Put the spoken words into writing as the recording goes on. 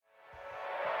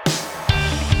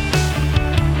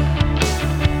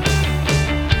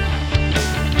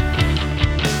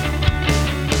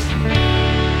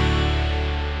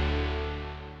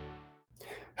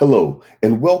Hello,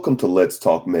 and welcome to Let's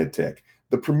Talk MedTech,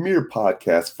 the premier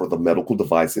podcast for the medical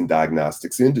device and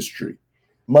diagnostics industry.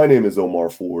 My name is Omar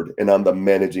Ford, and I'm the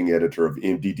managing editor of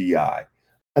MDDI,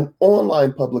 an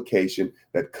online publication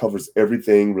that covers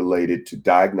everything related to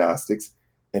diagnostics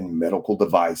and medical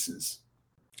devices.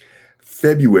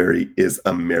 February is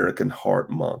American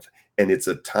Heart Month, and it's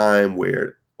a time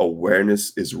where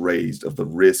awareness is raised of the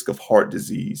risk of heart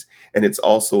disease. And it's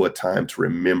also a time to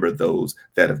remember those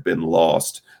that have been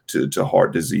lost to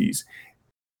heart disease.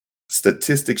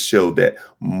 Statistics show that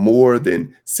more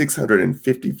than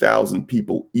 650,000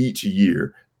 people each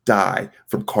year die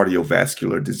from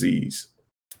cardiovascular disease.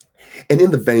 And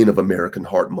in the vein of American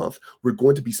Heart Month, we're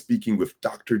going to be speaking with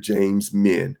Dr. James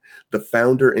Min, the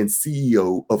founder and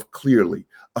CEO of Cleerly,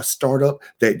 a startup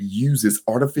that uses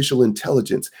artificial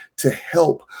intelligence to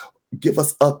help give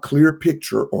us a clear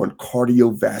picture on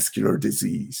cardiovascular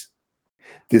disease.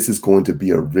 This is going to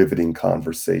be a riveting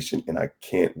conversation, and I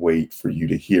can't wait for you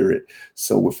to hear it.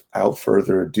 So without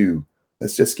further ado,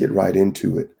 let's just get right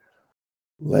into it.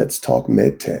 Let's talk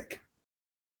MedTech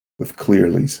with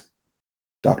Cleerly's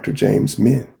Dr. James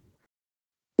Min.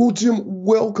 Well, Jim,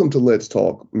 welcome to Let's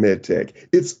Talk MedTech.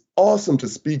 It's awesome to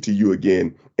speak to you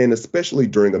again, and especially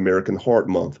during American Heart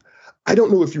Month. I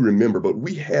don't know if you remember, but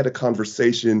we had a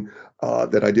conversation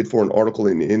that I did for an article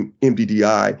in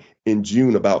MDDI in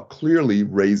June about Cleerly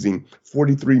raising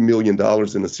 $43 million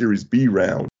in a Series B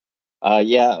round.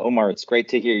 Yeah, Omar, it's great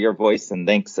to hear your voice, and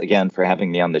thanks again for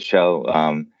having me on the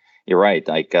show. You're right.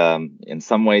 In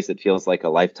some ways, it feels like a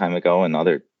lifetime ago,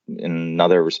 and in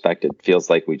another respect, it feels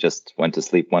like we just went to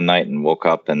sleep one night and woke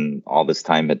up and all this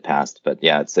time had passed. But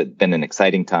yeah, it's been an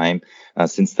exciting time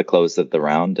since the close of the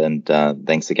round. And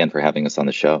thanks again for having us on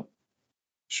the show.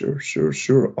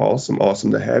 Sure.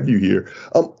 Awesome to have you here.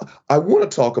 I want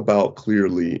to talk about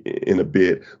Cleerly in a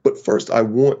bit, but first I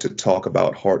want to talk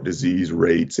about heart disease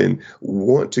rates and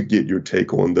want to get your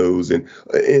take on those and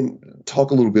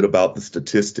talk a little bit about the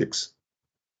statistics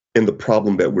and the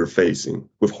problem that we're facing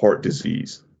with heart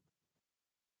disease.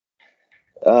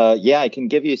 Yeah, I can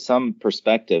give you some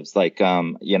perspectives. I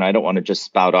don't want to just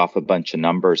spout off a bunch of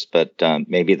numbers, but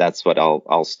maybe that's what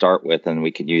I'll start with, and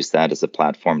we could use that as a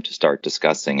platform to start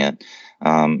discussing it.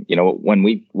 When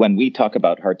we talk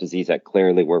about heart disease at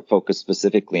Cleerly, we're focused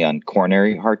specifically on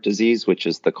coronary heart disease, which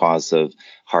is the cause of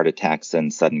heart attacks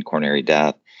and sudden coronary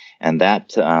death, and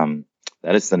that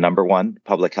is the number one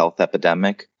public health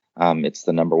epidemic. It's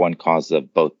the number one cause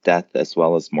of both death as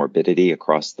well as morbidity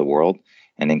across the world,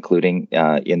 and including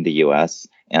in the U.S.,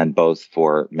 and both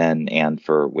for men and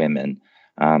for women.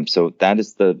 So that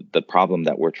is the problem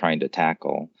that we're trying to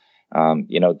tackle.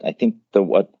 I think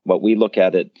what we look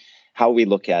at it, how we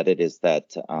look at it is that,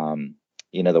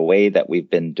 the way that we've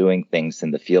been doing things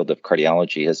in the field of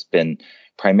cardiology has been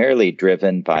primarily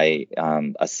driven by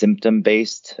a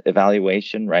symptom-based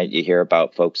evaluation, right? You hear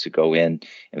about folks who go in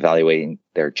evaluating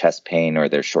their chest pain or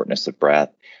their shortness of breath,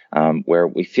 where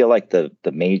we feel like the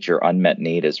major unmet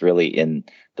need is really in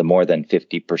the more than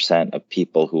 50% of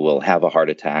people who will have a heart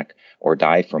attack or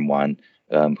die from one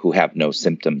who have no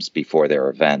symptoms before their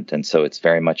event. And so it's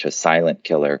very much a silent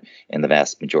killer in the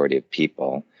vast majority of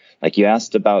people. Like you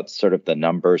asked about sort of the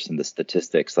numbers and the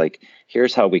statistics,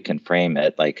 here's how we can frame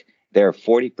it. There are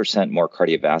 40% more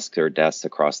cardiovascular deaths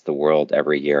across the world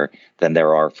every year than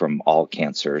there are from all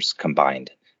cancers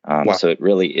combined. Wow. So it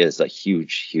really is a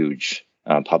huge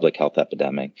public health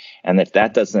epidemic. And if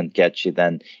that doesn't get you,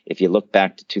 then if you look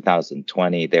back to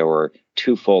 2020, there were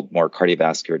twofold more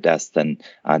cardiovascular deaths than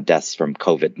deaths from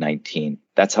COVID-19.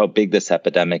 That's how big this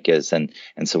epidemic is. And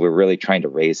so we're really trying to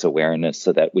raise awareness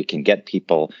so that we can get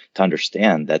people to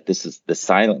understand that this is the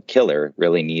silent killer,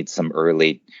 really needs some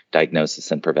early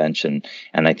diagnosis and prevention.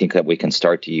 And I think that we can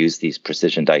start to use these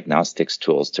precision diagnostics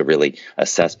tools to really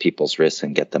assess people's risks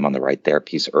and get them on the right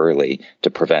therapies early to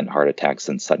prevent heart attacks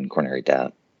and sudden coronary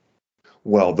death.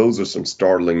 Well, those are some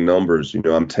startling numbers.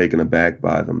 I'm taken aback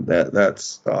by them.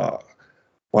 That's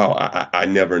wow, I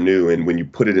never knew. And when you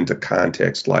put it into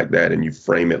context like that and you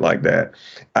frame it like that,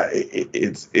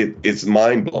 it's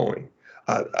mind blowing.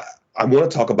 I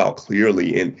want to talk about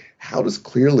Cleerly and how does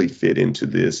Cleerly fit into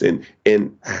this, and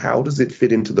how does it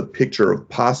fit into the picture of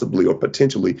possibly or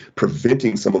potentially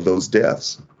preventing some of those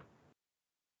deaths?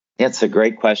 Yeah, it's a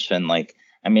great question.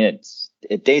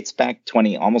 It dates back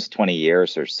almost 20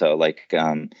 years or so.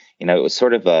 It was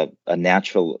sort of a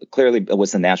natural, clearly it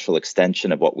was a natural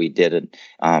extension of what we did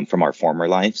from our former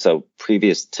life. So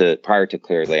prior to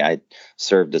Cleerly, I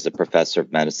served as a professor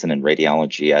of medicine and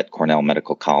radiology at Cornell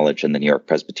Medical College and the New York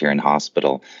Presbyterian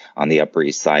Hospital on the Upper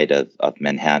East Side of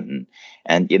Manhattan.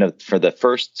 And, for the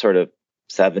first sort of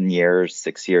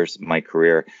 6 years of my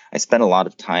career, I spent a lot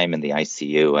of time in the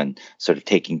ICU and sort of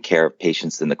taking care of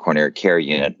patients in the coronary care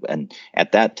unit. And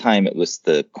at that time, it was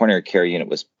the coronary care unit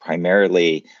was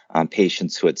primarily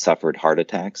patients who had suffered heart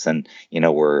attacks and,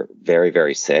 were very,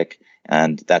 very sick.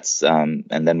 And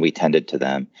and then we tended to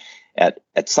them.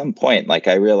 At some point, like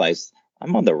I realized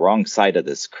I'm on the wrong side of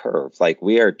this curve. Like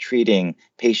we are treating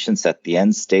patients at the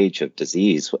end stage of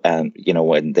disease,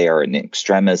 when they are in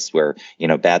extremis where,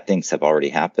 bad things have already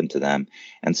happened to them.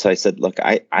 And so I said, look,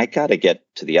 I got to get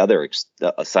to the other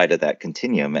side of that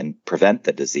continuum and prevent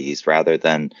the disease rather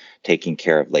than taking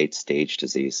care of late stage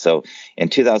disease. So in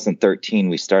 2013,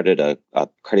 we started a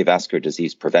cardiovascular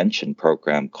disease prevention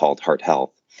program called Heart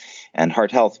Health. And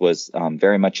Heart Health was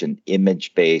very much an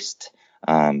image-based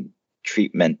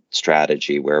treatment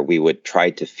strategy where we would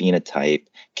try to phenotype,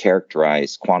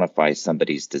 characterize, quantify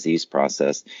somebody's disease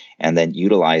process, and then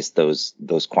utilize those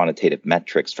quantitative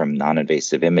metrics from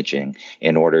non-invasive imaging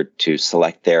in order to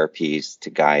select therapies to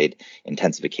guide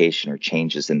intensification or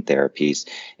changes in therapies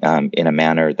in a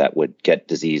manner that would get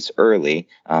disease early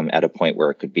at a point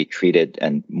where it could be treated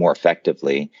and more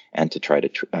effectively, and to try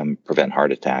to prevent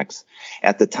heart attacks.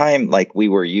 At the time, like we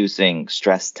were using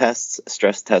stress tests.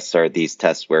 Stress tests are these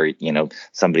tests where,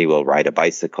 somebody will ride a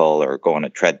bicycle or go on a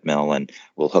treadmill and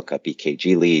we'll hook up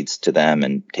EKG leads to them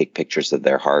and take pictures of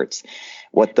their hearts.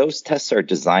 What those tests are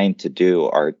designed to do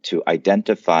are to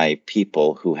identify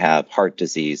people who have heart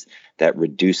disease that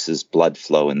reduces blood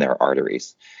flow in their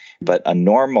arteries. But a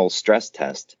normal stress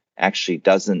test actually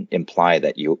doesn't imply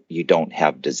that you don't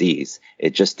have disease.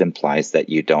 It just implies that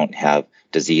you don't have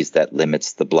disease that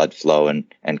limits the blood flow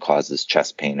and causes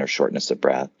chest pain or shortness of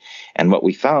breath. And what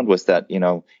we found was that,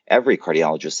 every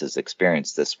cardiologist has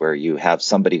experienced this, where you have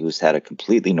somebody who's had a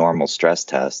completely normal stress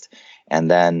test,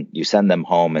 and then you send them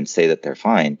home and say that they're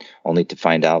fine, only to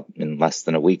find out in less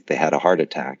than a week they had a heart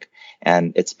attack.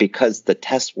 And it's because the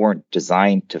tests weren't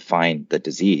designed to find the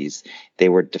disease. They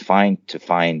were defined to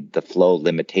find the flow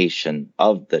limitation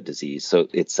of the disease. So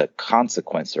it's a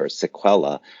consequence or a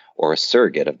sequela or a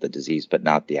surrogate of the disease, but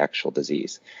not the actual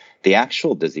disease. The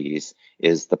actual disease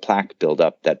is the plaque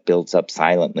buildup that builds up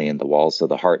silently in the walls of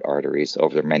the heart arteries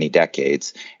over many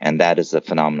decades. And that is a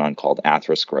phenomenon called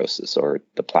atherosclerosis, or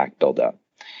the plaque buildup.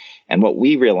 And what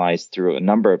we realized through a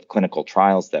number of clinical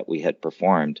trials that we had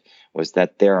performed was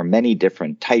that there are many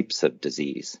different types of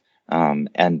disease.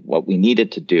 And what we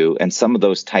needed to do, and some of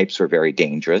those types were very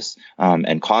dangerous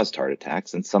and caused heart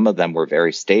attacks, and some of them were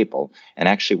very stable and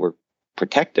actually were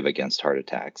protective against heart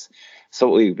attacks. So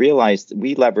we realized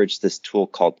we leveraged this tool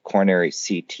called coronary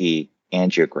CT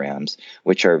angiograms,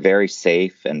 which are very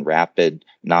safe and rapid,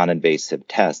 non-invasive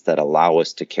tests that allow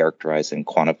us to characterize and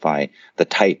quantify the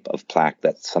type of plaque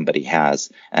that somebody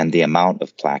has and the amount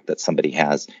of plaque that somebody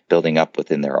has building up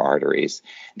within their arteries.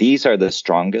 These are the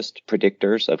strongest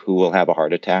predictors of who will have a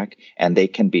heart attack, and they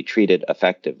can be treated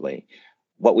effectively.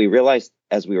 What we realized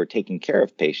as we were taking care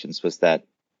of patients was that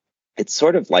it's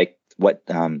sort of like what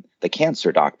the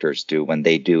cancer doctors do when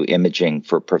they do imaging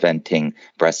for preventing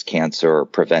breast cancer or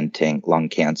preventing lung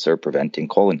cancer, preventing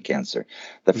colon cancer.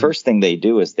 The first thing they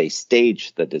do is they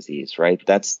stage the disease, right?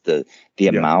 That's the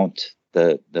amount,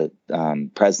 the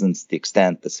presence, the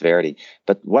extent, the severity.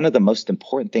 But one of the most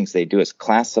important things they do is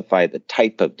classify the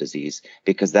type of disease,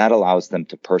 because that allows them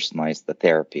to personalize the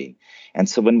therapy. And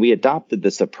so when we adopted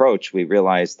this approach, we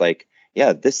realized,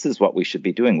 this is what we should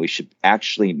be doing. We should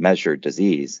actually measure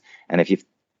disease. And if you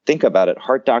think about it,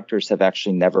 heart doctors have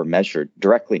actually never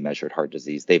directly measured heart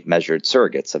disease. They've measured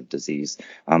surrogates of disease,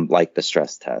 like the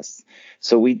stress tests.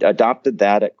 So we adopted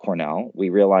that at Cornell. We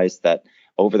realized that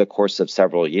over the course of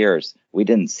several years, we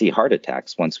didn't see heart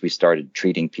attacks once we started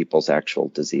treating people's actual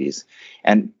disease.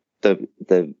 And the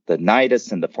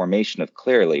nidus and the formation of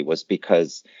Cleerly was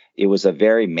because it was a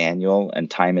very manual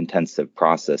and time-intensive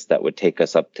process that would take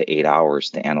us up to 8 hours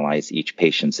to analyze each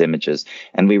patient's images.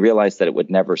 And we realized that it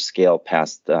would never scale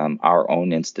past our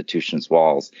own institution's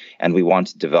walls. And we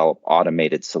wanted to develop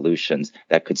automated solutions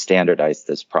that could standardize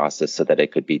this process so that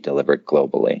it could be delivered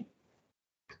globally.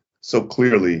 So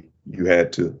clearly, you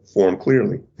had to form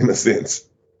Cleerly, in a sense.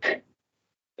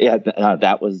 Yeah,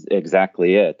 that was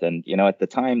exactly it. And, at the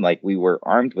time, we were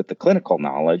armed with the clinical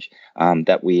knowledge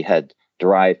that we had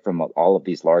derived from all of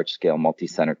these large-scale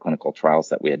multi-center clinical trials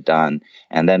that we had done.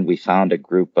 And then we found a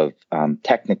group of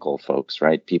technical folks,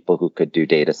 right? People who could do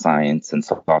data science and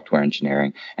software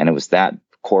engineering. And it was that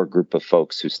core group of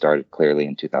folks who started Cleerly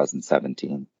in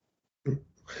 2017.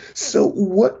 So,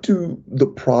 what do the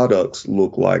products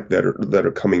look like that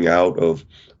are coming out of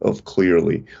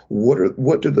Clearly?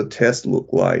 What do the tests look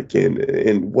like?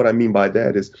 And what I mean by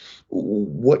that is,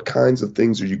 what kinds of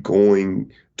things are you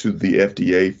going to the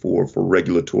FDA for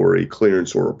regulatory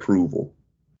clearance or approval?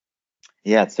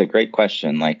 Yeah, it's a great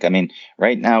question. Like, I mean,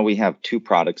 right now we have two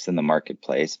products in the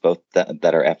marketplace, both that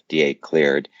are FDA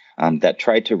cleared, that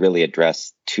try to really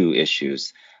address two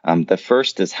issues. The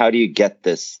first is, how do you get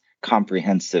this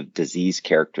comprehensive disease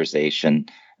characterization,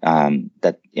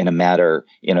 that in a matter,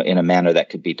 in a manner that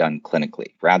could be done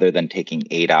clinically, rather than taking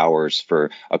 8 hours for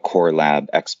a core lab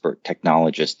expert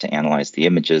technologist to analyze the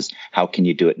images? How can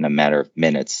you do it in a matter of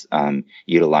minutes,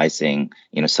 utilizing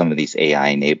some of these AI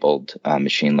enabled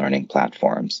machine learning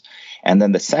platforms? And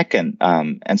then the second,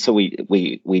 and so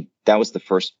we that was the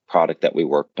first product that we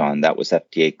worked on that was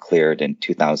FDA cleared in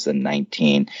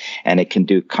 2019, and it can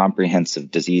do comprehensive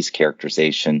disease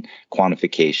characterization,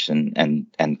 quantification,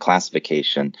 and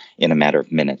classification in a matter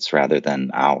of minutes rather than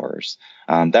hours.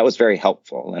 That was very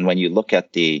helpful. And when you look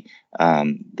at the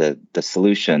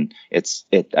solution,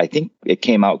 I think it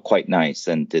came out quite nice,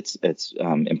 and it's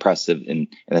impressive in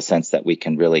the sense that we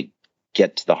can really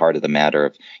get to the heart of the matter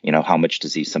of how much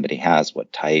disease somebody has,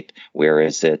 what type, where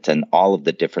is it, and all of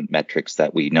the different metrics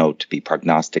that we know to be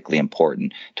prognostically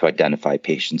important to identify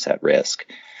patients at risk.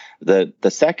 The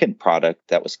second product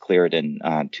that was cleared in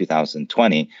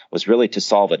 2020 was really to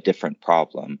solve a different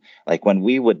problem. Like, when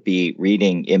we would be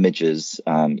reading images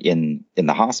in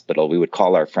the hospital, we would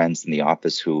call our friends in the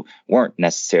office who weren't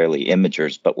necessarily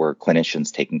imagers, but were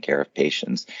clinicians taking care of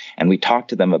patients. And we talked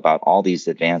to them about all these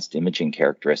advanced imaging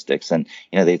characteristics. And,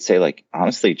 they'd say, like,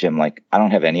 honestly, Jim, like, I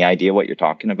don't have any idea what you're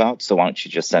talking about. So why don't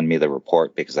you just send me the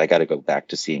report, because I got to go back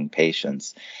to seeing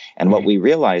patients. And what we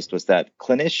realized was that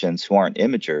clinicians who aren't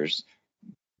imagers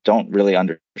don't really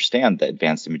understand the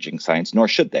advanced imaging science, nor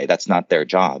should they. That's not their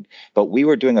job. But we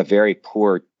were doing a very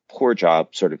poor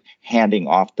job sort of handing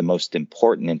off the most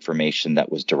important information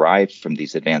that was derived from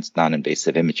these advanced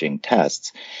non-invasive imaging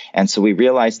tests. And so we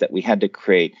realized that we had to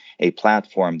create a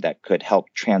platform that could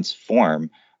help transform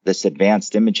this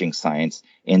advanced imaging science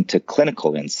into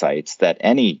clinical insights that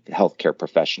any healthcare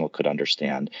professional could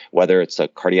understand, whether it's a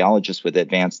cardiologist with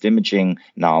advanced imaging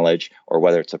knowledge, or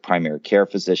whether it's a primary care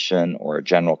physician or a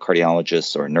general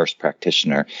cardiologist or a nurse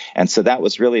practitioner. And so that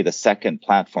was really the second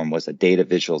platform, was a data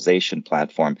visualization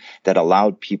platform that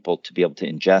allowed people to be able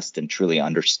to ingest and truly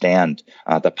understand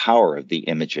the power of the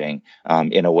imaging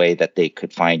in a way that they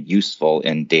could find useful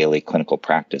in daily clinical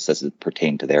practice as it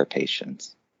pertained to their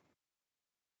patients.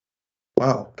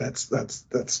 Wow, that's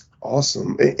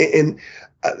awesome. And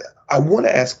I want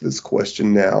to ask this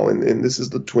question now, and this is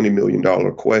the $20 million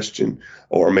question,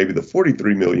 or maybe the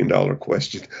 $43 million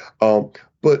question.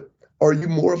 But are you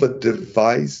more of a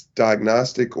device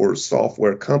diagnostic or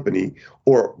software company,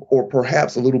 or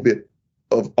perhaps a little bit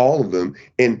of all of them?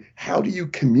 And how do you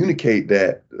communicate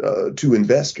that to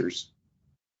investors?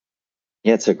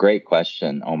 Yeah, it's a great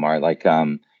question, Omar. Like,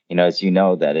 as you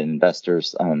know, that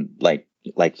investors,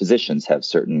 like physicians, have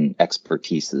certain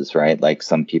expertises, right? Like,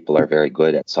 some people are very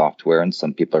good at software, and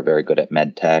some people are very good at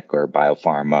med tech or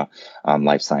biopharma,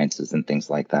 life sciences, and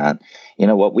things like that.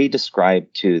 What we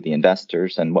describe to the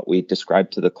investors and what we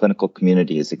describe to the clinical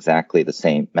community is exactly the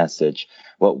same message.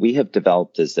 What we have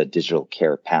developed is a digital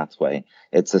care pathway.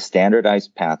 It's a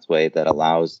standardized pathway that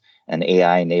allows an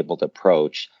AI-enabled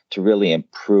approach to really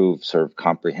improve sort of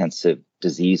comprehensive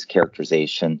disease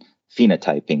characterization,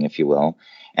 phenotyping, if you will.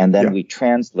 And then Yeah. we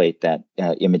translate that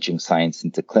imaging science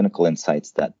into clinical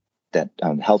insights that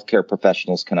healthcare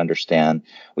professionals can understand.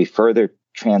 We further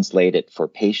translate it for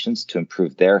patients to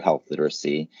improve their health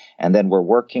literacy. And then we're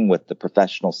working with the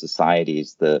professional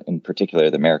societies, in particular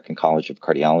the American College of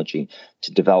Cardiology,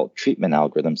 to develop treatment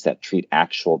algorithms that treat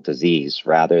actual disease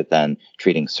rather than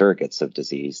treating surrogates of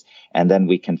disease. And then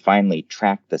we can finally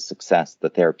track the success, the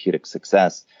therapeutic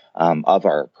success of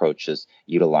our approaches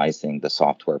utilizing the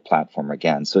software platform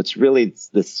again. So it's really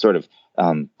this sort of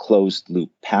closed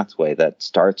loop pathway that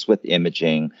starts with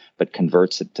imaging, but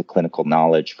converts it to clinical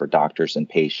knowledge for doctors and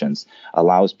patients,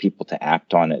 allows people to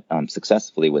act on it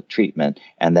successfully with treatment,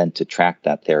 and then to track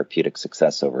that therapeutic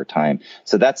success over time.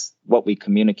 So that's what we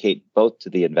communicate both to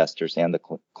the investors and the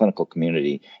clinical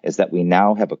community, is that we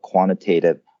now have a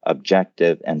quantitative,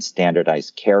 objective, and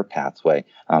standardized care pathway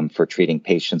for treating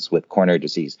patients with coronary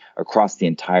disease across the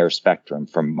entire spectrum,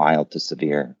 from mild to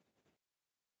severe.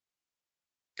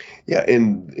 Yeah,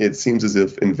 and it seems as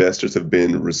if investors have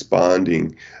been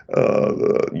responding,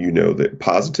 that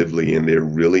positively, and they're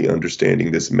really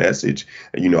understanding this message.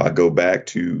 I go back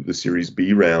to the Series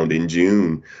B round in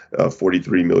June,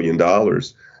 $43 million.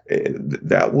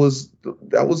 That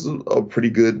was a pretty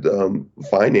good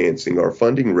financing or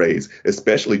funding raise,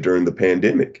 especially during the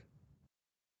pandemic.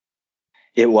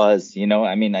 It was,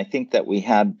 I mean, I think that we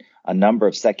had a number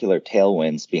of secular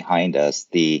tailwinds behind us.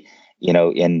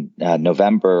 In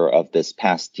November of this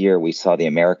past year, we saw the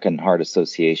American Heart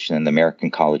Association and the American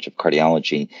College of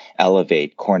Cardiology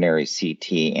elevate coronary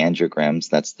CT angiograms.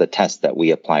 That's the test that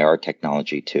we apply our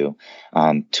technology to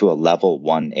a level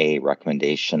 1A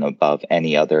recommendation above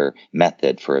any other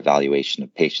method for evaluation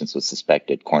of patients with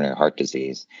suspected coronary heart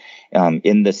disease.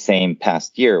 In the same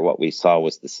past year, what we saw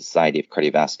was the Society of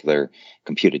Cardiovascular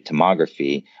Computed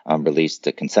Tomography released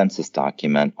a consensus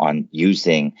document on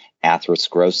using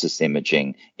atherosclerosis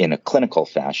imaging in a clinical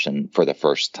fashion for the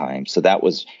first time. So that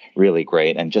was really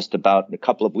great. And just about a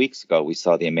couple of weeks ago, we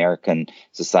saw the American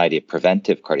Society of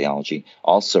Preventive Cardiology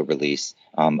also release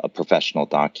a professional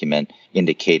document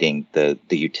indicating the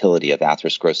utility of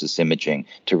atherosclerosis imaging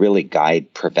to really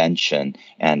guide prevention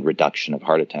and reduction of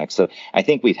heart attacks. So I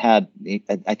think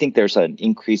there's an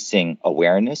increasing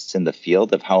awareness in the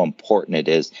field of how important it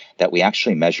is that we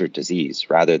actually measure disease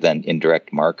rather than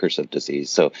indirect markers of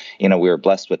disease. So, we were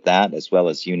blessed with that, as well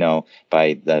as,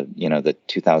 by the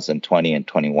 2020 and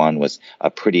 21 was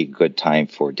a pretty good time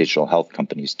for digital health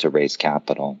companies to raise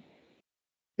capital.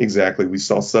 Exactly. We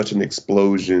saw such an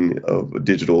explosion of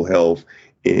digital health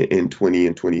in 20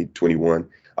 and 2021.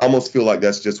 I almost feel like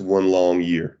that's just one long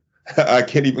year. I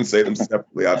can't even say them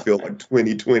separately. I feel like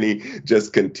 2020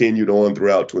 just continued on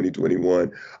throughout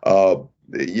 2021.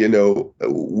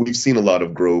 We've seen a lot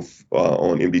of growth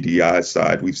on MDDI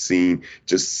side. We've seen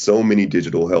just so many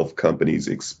digital health companies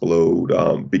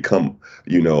explode, become,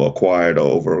 acquired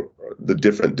over the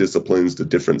different disciplines, the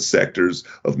different sectors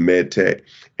of med tech.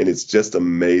 And it's just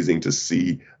amazing to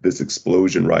see this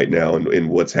explosion right now in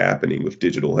what's happening with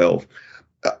digital health.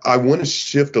 I want to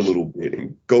shift a little bit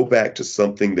and go back to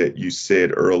something that you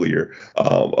said earlier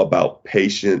about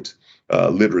patient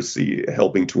literacy,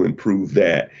 helping to improve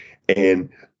that. And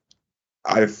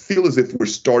I feel as if we're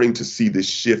starting to see this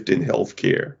shift in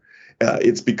healthcare.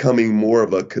 It's becoming more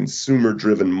of a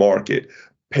consumer-driven market.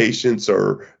 Patients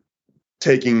are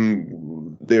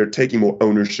they're taking more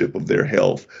ownership of their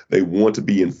health. They want to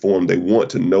be informed. They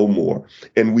want to know more.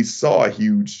 And we saw a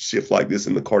huge shift like this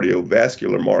in the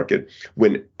cardiovascular market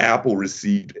when Apple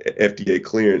received FDA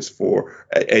clearance for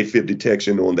AFib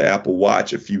detection on the Apple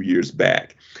Watch a few years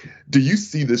back. Do you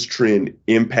see this trend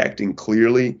impacting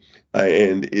clearly?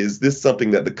 And is this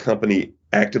something that the company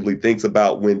actively thinks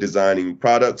about when designing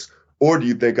products? Or do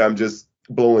you think I'm just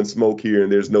blowing smoke here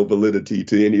and there's no validity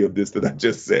to any of this that I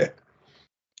just said?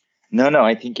 No,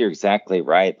 I think you're exactly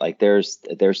right. Like there's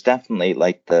definitely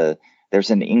there's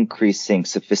an increasing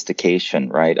sophistication,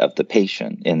 right, of the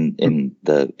patient in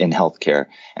healthcare,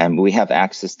 and we have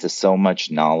access to so much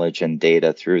knowledge and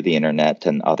data through the internet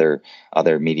and other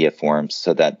media forms,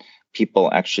 so that people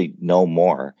actually know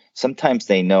more. Sometimes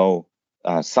they know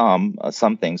some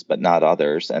things, but not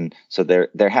others, and so there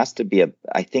has to be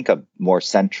I think a more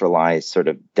centralized, sort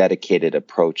of dedicated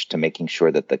approach to making sure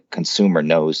that the consumer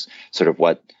knows sort of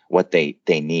what they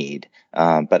need.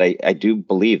 But I do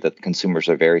believe that consumers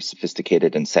are very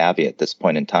sophisticated and savvy at this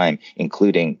point in time,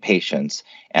 including patients.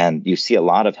 And you see a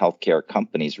lot of healthcare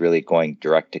companies really going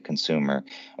direct to consumer.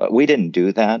 We didn't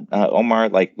do that, Omar.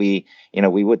 Like we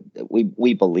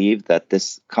believe that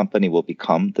this company will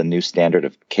become the new standard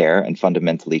of care and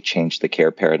fundamentally change the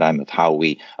care paradigm of how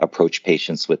we approach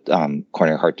patients with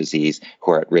coronary heart disease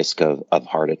who are at risk of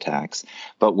heart attacks.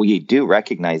 But we do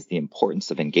recognize the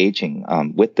importance of engaging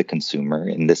with the consumer.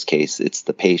 In this case, it's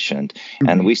the patient. Mm-hmm.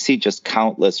 And we see just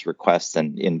countless requests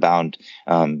and inbound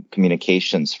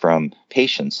communications from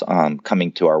patients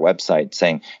coming to our website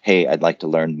saying, hey, I'd like to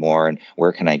learn more, and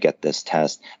where can I get this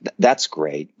test? That's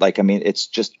great. It's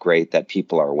just great that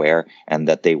people are aware and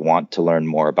that they want to learn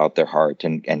more about their heart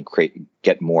and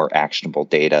get more actionable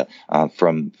data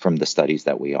from the studies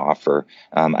that we offer.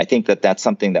 I think that's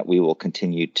something that we will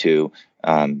continue to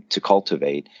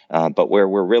cultivate, but where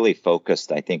we're really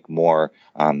focused, I think, more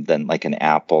than like an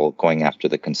Apple going after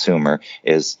the consumer,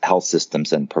 is health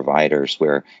systems and providers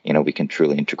where we can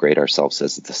truly integrate ourselves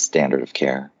as the standard of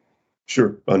care.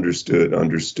 Sure.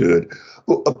 Understood.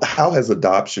 Well, how has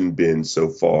adoption been so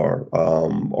far?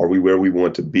 Are we where we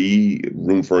want to be?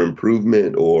 Room for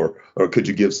improvement, or could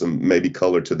you give some maybe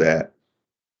color to that?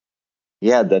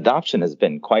 Yeah, the adoption has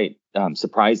been quite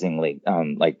surprisingly,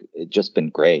 it's just been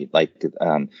great.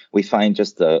 We find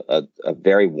just a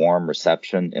very warm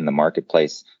reception in the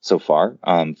marketplace so far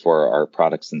for our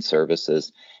products and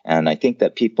services. And I think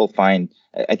that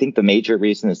I think the major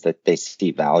reason is that they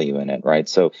see value in it, right?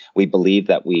 So we believe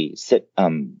that we sit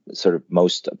sort of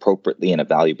most appropriately in a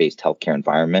value-based healthcare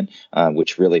environment,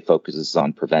 which really focuses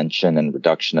on prevention and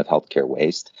reduction of healthcare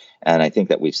waste. And I think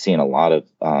that we've seen a lot of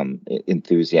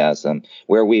enthusiasm.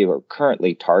 Where we are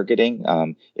currently targeting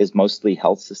is mostly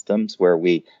health systems, where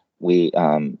we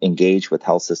engage with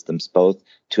health systems both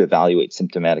to evaluate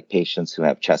symptomatic patients who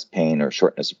have chest pain or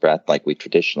shortness of breath, like we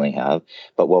traditionally have.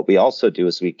 But what we also do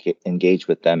is we engage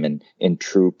with them in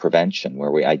true prevention,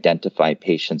 where we identify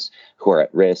patients who are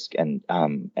at risk and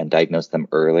diagnose them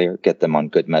earlier, get them on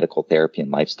good medical therapy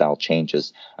and lifestyle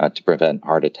changes to prevent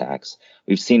heart attacks.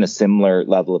 We've seen a similar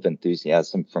level of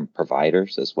enthusiasm from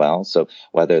providers as well. So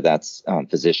whether that's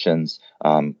physicians,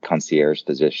 concierge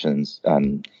physicians,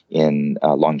 in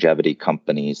longevity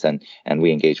companies, and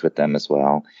we engage with them as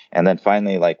well. And then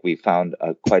finally, like we found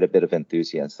quite a bit of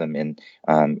enthusiasm in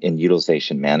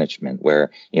utilization management,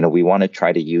 where we want to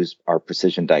try to use our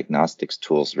precision diagnostics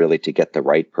tools really to get the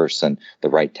right person, the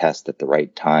right test at the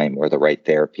right time, or the right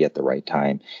therapy at the right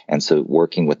time. And so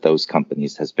working with those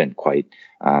companies has been quite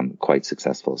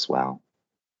successful as well.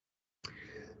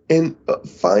 And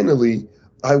finally,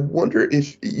 I wonder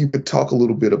if you could talk a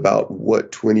little bit about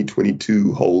what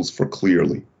 2022 holds for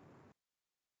Cleerly.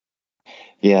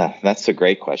 Yeah, that's a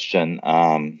great question.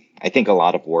 I think a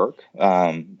lot of work,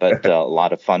 but a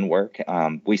lot of fun work.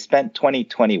 We spent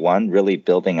 2021 really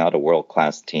building out a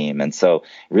world-class team. And so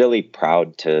really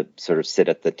proud to sort of sit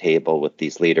at the table with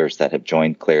these leaders that have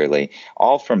joined Cleerly,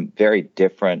 all from very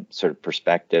different sort of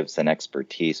perspectives and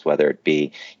expertise, whether it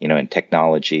be, in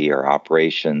technology or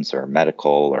operations or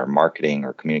medical or marketing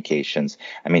or communications.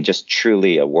 I mean, just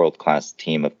truly a world-class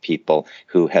team of people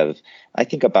who have, I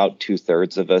think about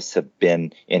 2/3 of us have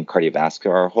been in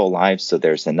cardiovascular our whole lives. So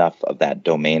there's enough of that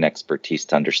domain expertise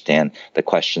to understand the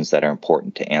questions that are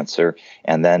important to answer.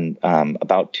 And then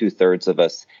about 2/3 of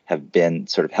us have been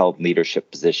sort of held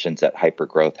leadership positions at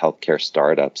hypergrowth healthcare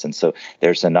startups. And so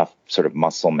there's enough sort of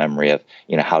muscle memory of,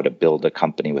 how to build a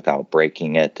company without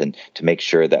breaking it, and to make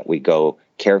sure that we go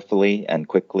carefully and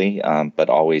quickly, but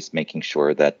always making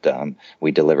sure that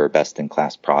we deliver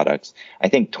best-in-class products. I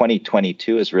think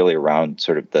 2022 is really around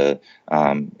sort of the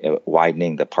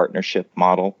widening the partnership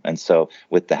model. And so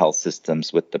with the health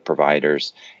systems, with the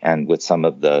providers, and with some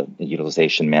of the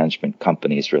utilization management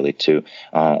companies, really to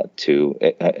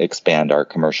expand our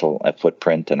commercial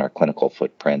footprint and our clinical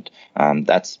footprint.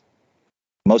 That's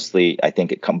mostly, I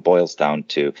think it boils down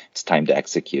to it's time to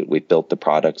execute. We've built the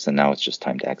products, and now it's just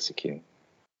time to execute.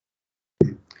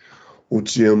 Well,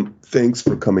 Jim, thanks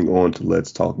for coming on to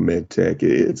Let's Talk MedTech.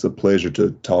 It's a pleasure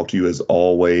to talk to you as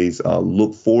always.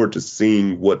 Look forward to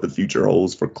seeing what the future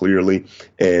holds for Cleerly,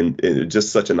 and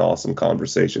just such an awesome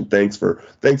conversation. Thanks for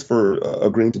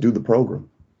agreeing to do the program.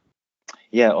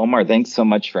 Yeah, Omar, thanks so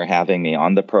much for having me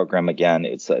on the program again.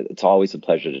 It's always a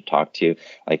pleasure to talk to you.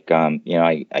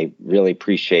 I really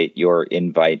appreciate your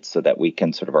invite so that we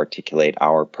can sort of articulate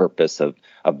our purpose of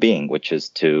being, which is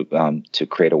to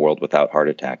create a world without heart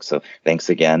attacks. So thanks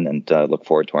again, and look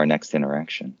forward to our next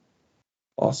interaction.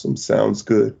 Awesome. Sounds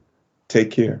good.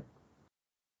 Take care.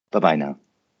 Bye-bye now.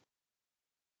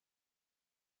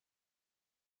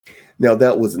 Now,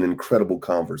 that was an incredible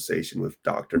conversation with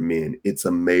Dr. Min. It's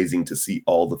amazing to see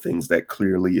all the things that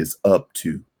Cleerly is up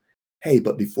to. Hey,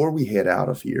 but before we head out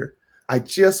of here, I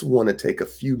just want to take a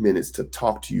few minutes to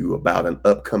talk to you about an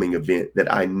upcoming event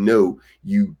that I know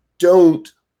you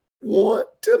don't want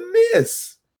to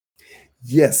miss.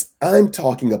 Yes, I'm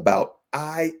talking about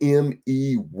IME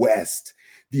West,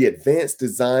 the Advanced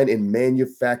Design and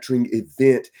Manufacturing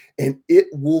event, and it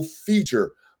will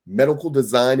feature Medical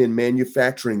Design and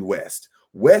Manufacturing West,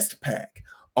 Westpac,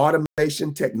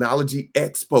 Automation Technology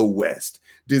Expo West,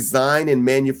 Design and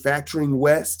Manufacturing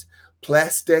West,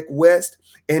 Plastec West,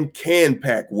 and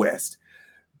CanPack West.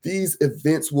 These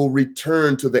events will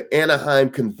return to the Anaheim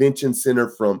Convention Center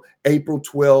from April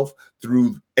 12th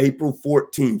through April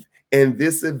 14th. And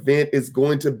this event is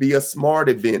going to be a smart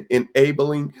event,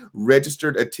 enabling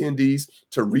registered attendees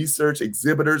to research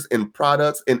exhibitors and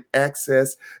products and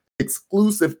access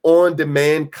exclusive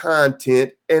on-demand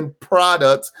content and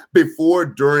products before,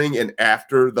 during, and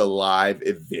after the live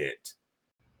event.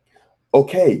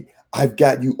 Okay, I've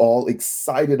got you all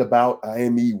excited about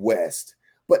IME West,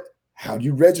 but how do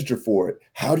you register for it?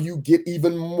 How do you get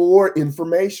even more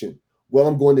information? Well,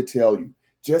 I'm going to tell you.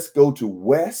 Just go to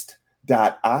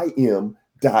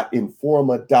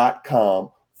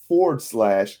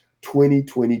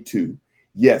west.im.informa.com/2022.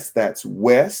 Yes, that's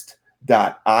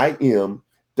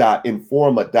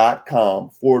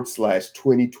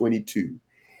west.im.informa.com/2022.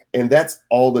 And that's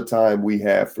all the time we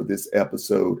have for this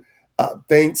episode.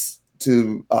 Thanks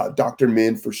to Dr.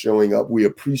 Min for showing up. We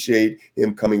appreciate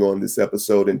him coming on this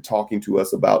episode and talking to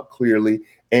us about Clearly.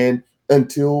 And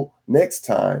until next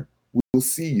time, we'll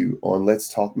see you on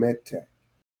Let's Talk MedTech.